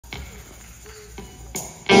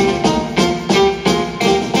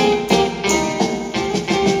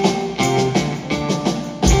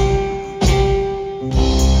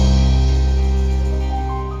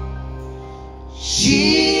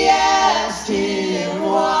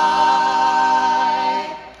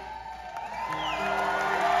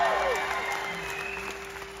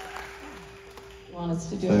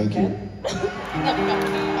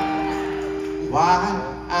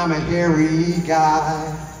sky.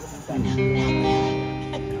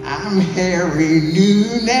 I'm hairy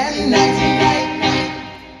noon and night.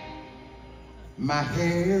 My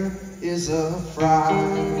hair is a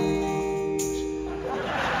fright.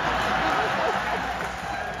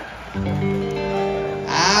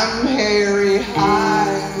 I'm hairy high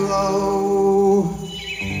and low,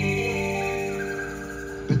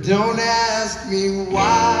 but don't ask me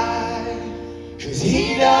why, 'cause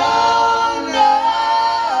he don't know.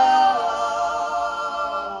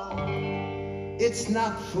 It's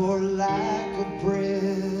not for lack of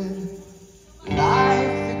bread,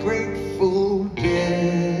 like the Grateful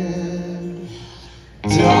Dead,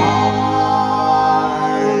 darling.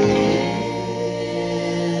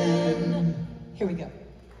 Here we go.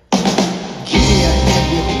 Give me a head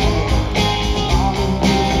with hair, all of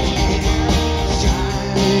me hair,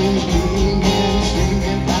 shining, gleaming,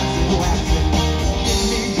 streaming, passing, waxing. Get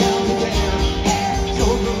me down to there,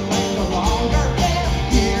 children play no longer.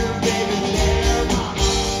 Here, baby, there, mama,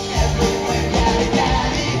 everywhere, daddy,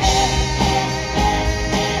 daddy, hair.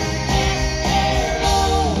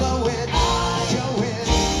 Blow it, show it,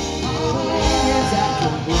 yes, I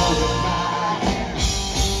can blow it, my hair.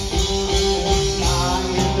 Fly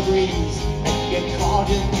in the breeze, get caught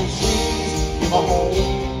in the trees, give a home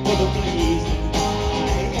for the fleas in my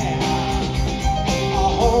hair. A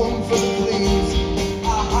home for the fleas,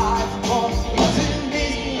 a hive for bugs and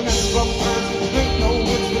bees, and then from birds with great no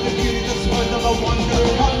words with the beauty that's worth of a wonder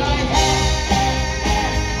on my hair.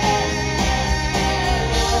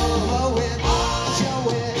 Blow it, show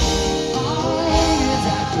it, yes,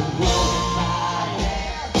 I can blow it, my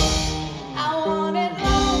hair. I want it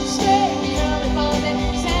long, straight, curly, fuzzy,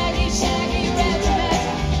 saggy, shaggy, red to back,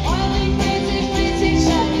 oily, crazy, crazy,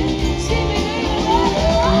 shaggy, skipping in the water.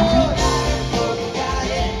 Got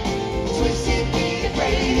it, twisted, beat it,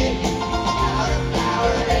 braided, powder,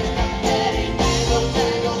 flower, and confetti, tangle,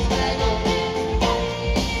 tangle, tangle.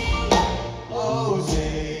 Oh,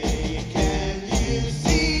 say, can you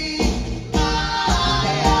see my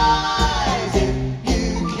eyes? If you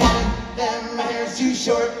can, then my hair's too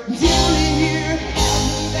short. Down in here, down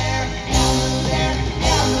in there, down in there,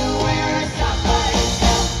 down nowhere. Stop by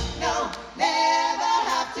itself. No, never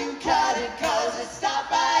have to cut it, 'cause it stopped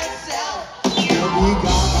by itself. Lady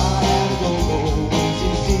Gaga had a go-go when she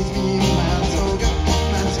sees me in my toga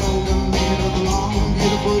made of long,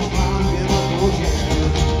 beautiful flowers.